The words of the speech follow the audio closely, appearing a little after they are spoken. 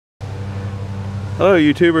Hello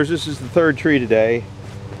YouTubers, this is the third tree today.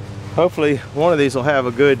 Hopefully one of these will have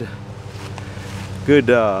a good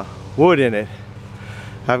wood in it.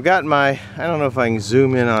 I've got my, I don't know if I can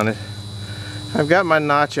zoom in on it. I've got my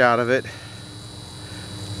notch out of it.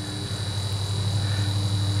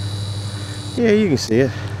 Yeah, you can see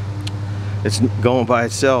it. It's going by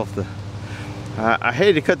itself. I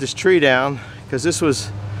hated to cut this tree down because this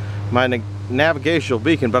was my navigational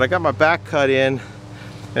beacon, but I got my back cut in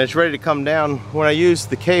and it's ready to come down when I use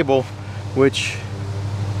the cable, which,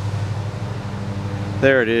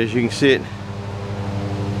 there it is, you can see it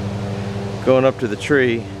going up to the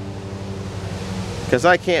tree, because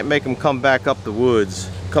I can't make them come back up the woods,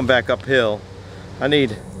 come back uphill. I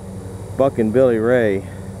need Buck and Billy Ray.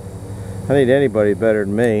 I need anybody better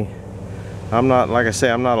than me. I'm not, like I say,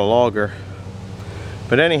 I'm not a logger.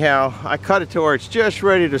 But anyhow, I cut it to where it's just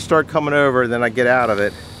ready to start coming over, then I get out of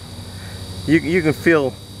it. You can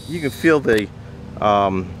feel the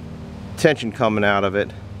tension coming out of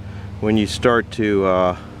it when you start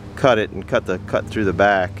to cut it and cut through the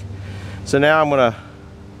back. So now I'm gonna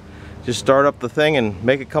just start up the thing and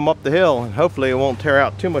make it come up the hill, and hopefully it won't tear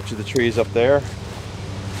out too much of the trees up there.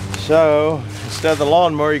 So instead of the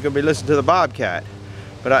lawnmower, you're gonna be listening to the bobcat.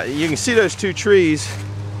 But you can see those two trees.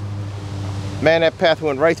 Man, that path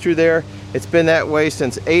went right through there. It's been that way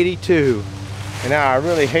since '82, and now I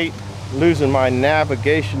really hate losing my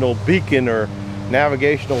navigational beacon or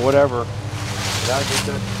navigational whatever. But I guess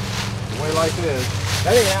that's the way life is.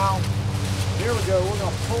 Anyhow, here we go. We're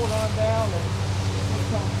gonna pull it on down, and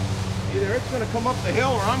either it's gonna come up the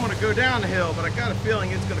hill or I'm gonna go down the hill. But I got a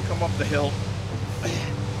feeling it's gonna come up the hill.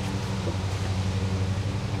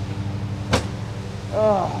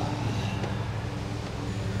 Oh.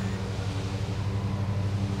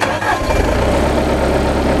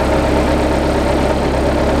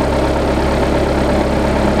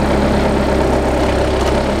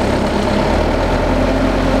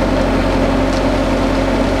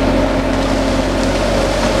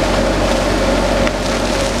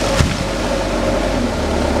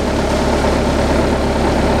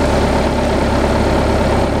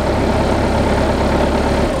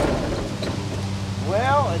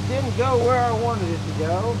 Go where I wanted it to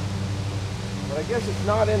go, but I guess it's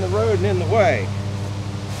not in the road and in the way.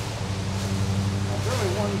 I really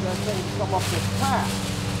wanted that thing to come up this path.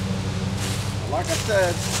 Like I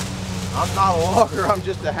said, I'm not a logger, I'm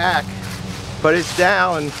just a hack. But it's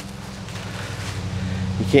down, and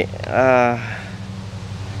you can't, I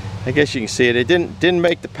guess you can see it. It didn't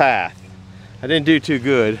make the path. I didn't do too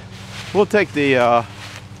good. We'll take the,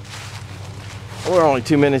 we're only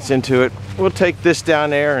 2 minutes into it. We'll take this down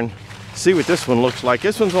there and see what this one looks like.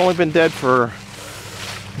 This one's only been dead for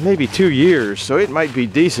maybe 2 years, so it might be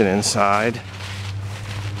decent inside.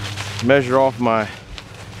 Measure off my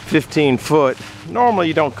 15 foot. Normally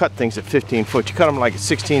you don't cut things at 15 foot. You cut them like at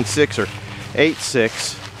 16.6 or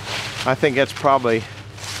 8.6. I think that's probably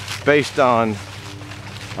based on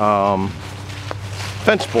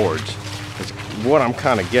fence boards. That's what I'm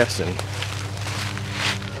kind of guessing.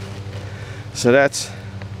 So that's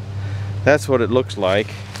what it looks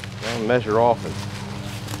like. I'll measure off it.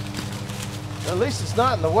 At least it's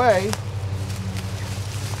not in the way.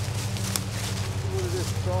 What is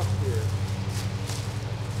this across here?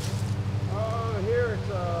 Oh, here it's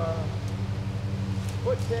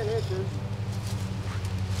foot 10 inches.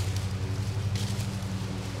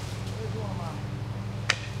 Here's one of my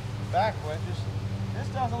back wedges. This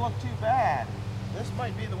doesn't look too bad. This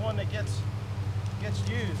might be the one that gets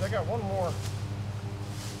used. I got one more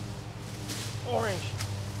orange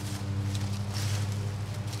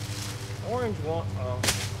one.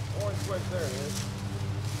 Orange wedge, there it is.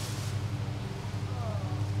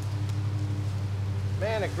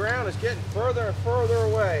 Man, the ground is getting further and further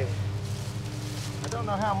away. I don't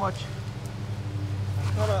know how much. I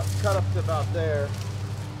cut up to about there.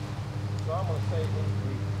 So I'm going to say we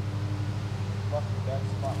busted that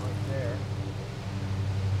spot right there.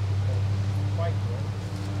 Fight with.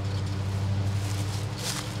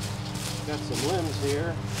 Got some limbs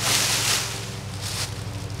here.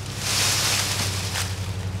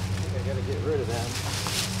 I gotta get rid of them.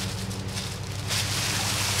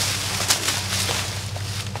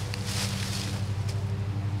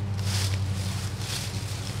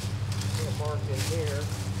 Put a mark in here.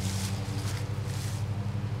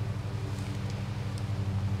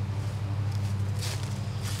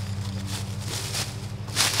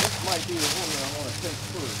 This might be the one that I want to take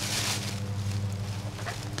first.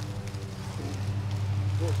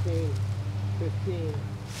 14, 15.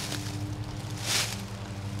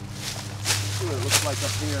 See what it looks like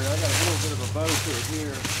up here. I got a little bit of a bow to it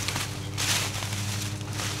here.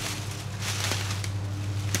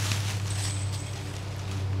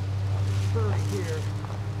 here.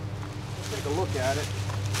 Let's take a look at it.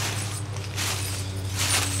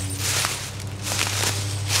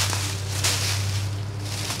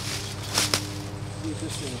 See if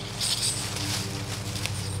this thing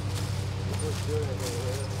looks good over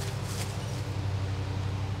here.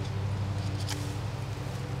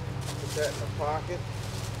 Put that in the pocket.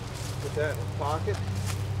 Put that in the pocket.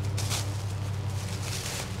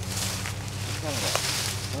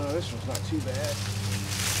 Oh, this one's not too bad.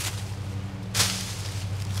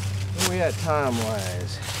 Where we at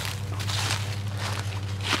time-wise?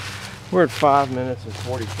 We're at 5 minutes and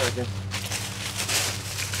 40 seconds.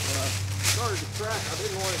 When I started the track, I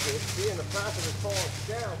didn't want it to be in the path of it falling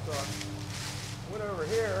down, so I went over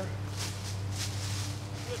here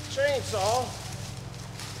with the chainsaw.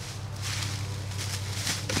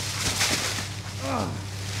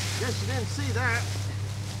 Guess you didn't see that.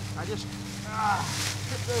 I just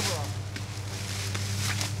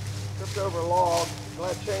tripped over a log.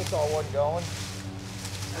 Glad chainsaw wasn't going.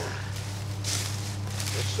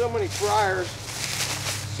 There's so many fryers,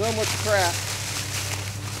 so much crap.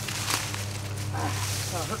 I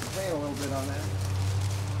hurt the paint a little bit on that.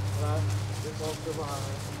 But this won't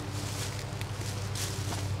survive.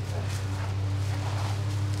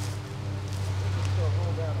 It's still a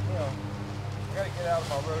little down the hill. I gotta get out of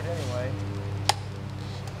my road anyway.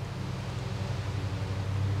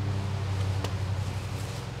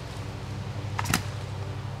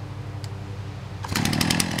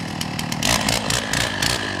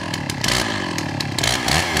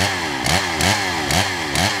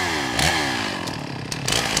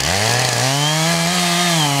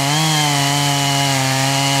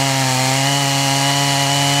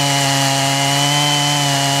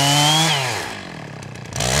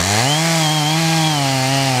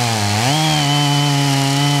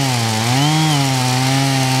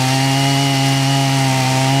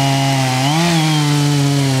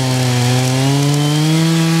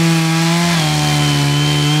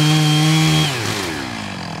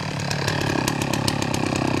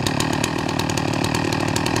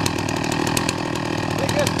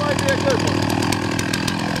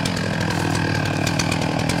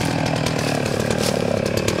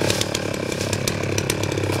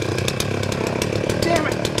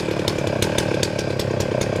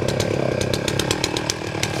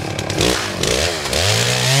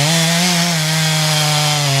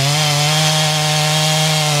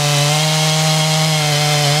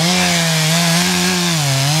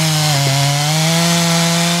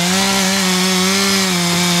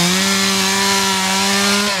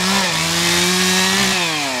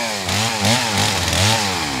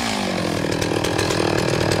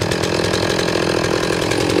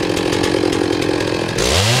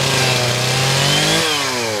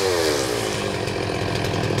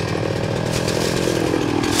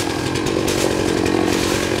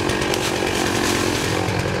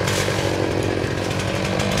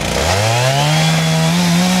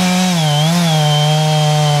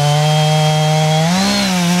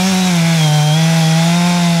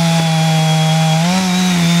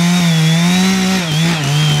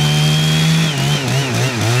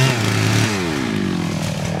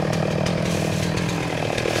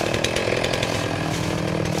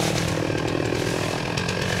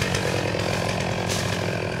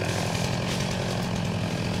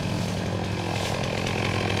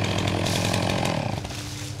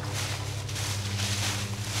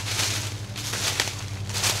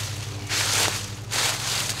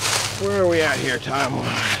 Where are we at here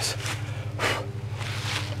time-wise?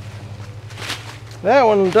 That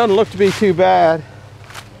one doesn't look to be too bad.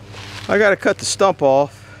 I gotta cut the stump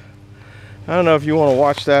off. I don't know if you want to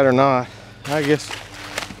watch that or not. I guess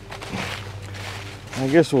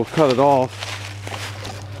we'll cut it off.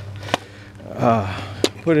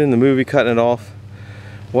 Put it in the movie, cutting it off.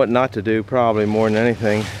 What not to do, probably more than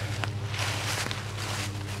anything.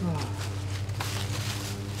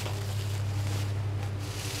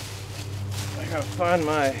 I gotta find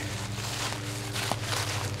my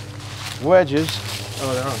wedges.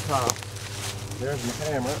 Oh, they're on top. There's my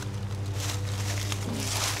hammer.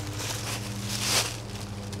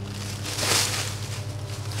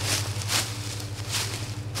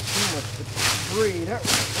 Too much debris. That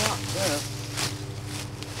was locked there.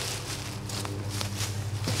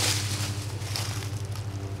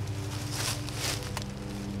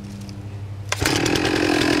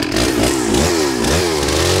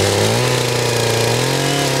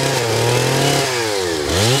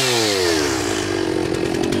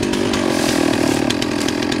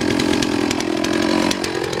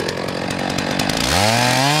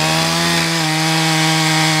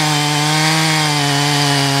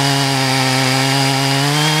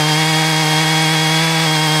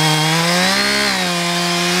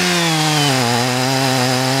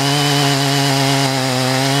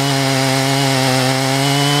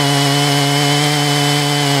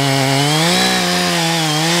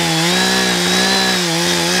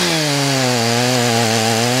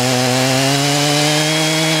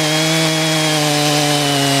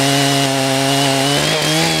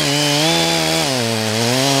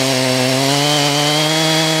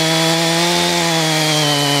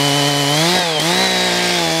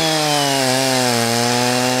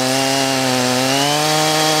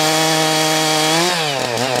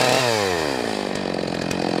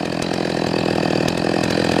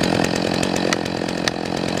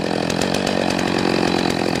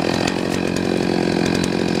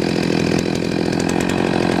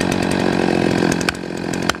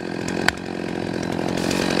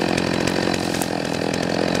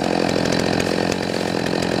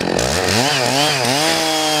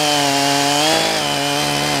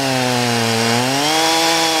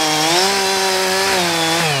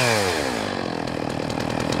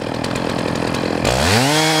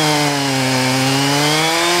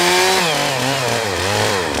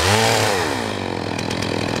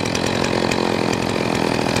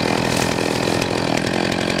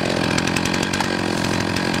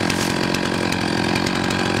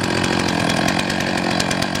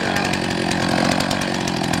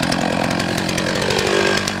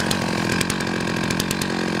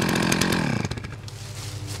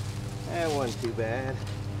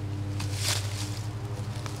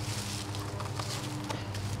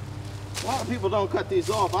 lot of people don't cut these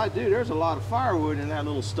off. I do. There's a lot of firewood in that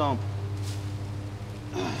little stump.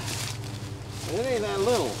 It ain't that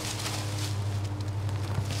little.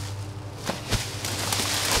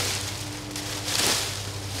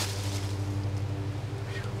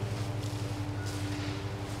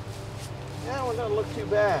 That one doesn't look too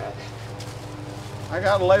bad. I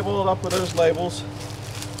gotta label it up with those labels.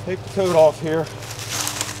 Take the coat off here.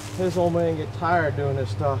 This old man get tired doing this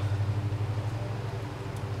stuff.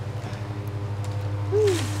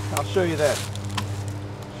 I'll show you that.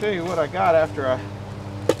 Show you what I got after I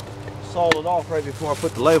sawed it off right before I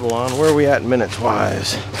put the label on. Where are we at minutes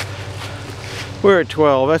wise? We're at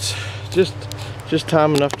 12. That's just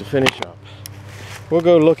time enough to finish up. We'll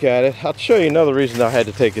go look at it. I'll show you another reason I had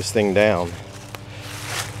to take this thing down.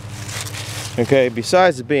 Okay,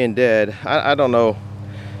 besides it being dead, I don't know.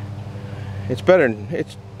 It's better.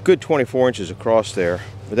 It's good 24 inches across there,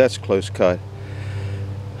 but that's close cut.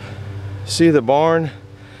 See the barn?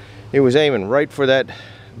 It was aiming right for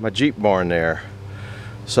my Jeep barn there.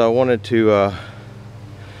 So I wanted to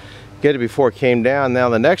get it before it came down. Now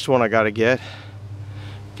the next one I got to get.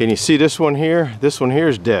 Can you see this one here? This one here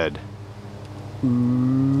is dead.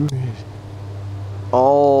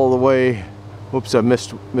 All the way. Whoops! I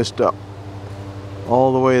missed up.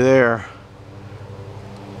 All the way there.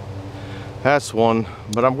 That's one.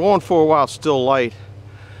 But I'm going for, while it's still light,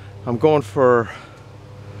 I'm going for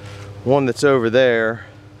one that's over there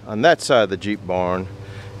on that side of the Jeep barn.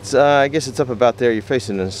 It's, I guess it's up about there. You're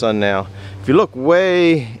facing the sun now. If you look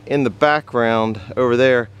way in the background over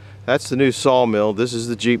there, that's the new sawmill. This is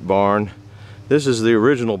the Jeep barn. This is the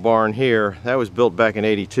original barn here. That was built back in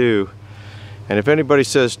 '82. And if anybody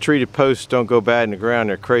says treated posts don't go bad in the ground,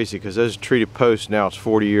 they're crazy, because those treated posts now, it's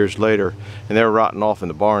 40 years later, and they're rotting off and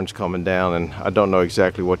the barn's coming down, and I don't know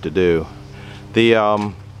exactly what to do. The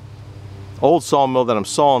old sawmill that I'm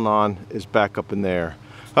sawing on is back up in there.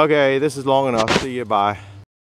 Okay, this is long enough. See you, bye.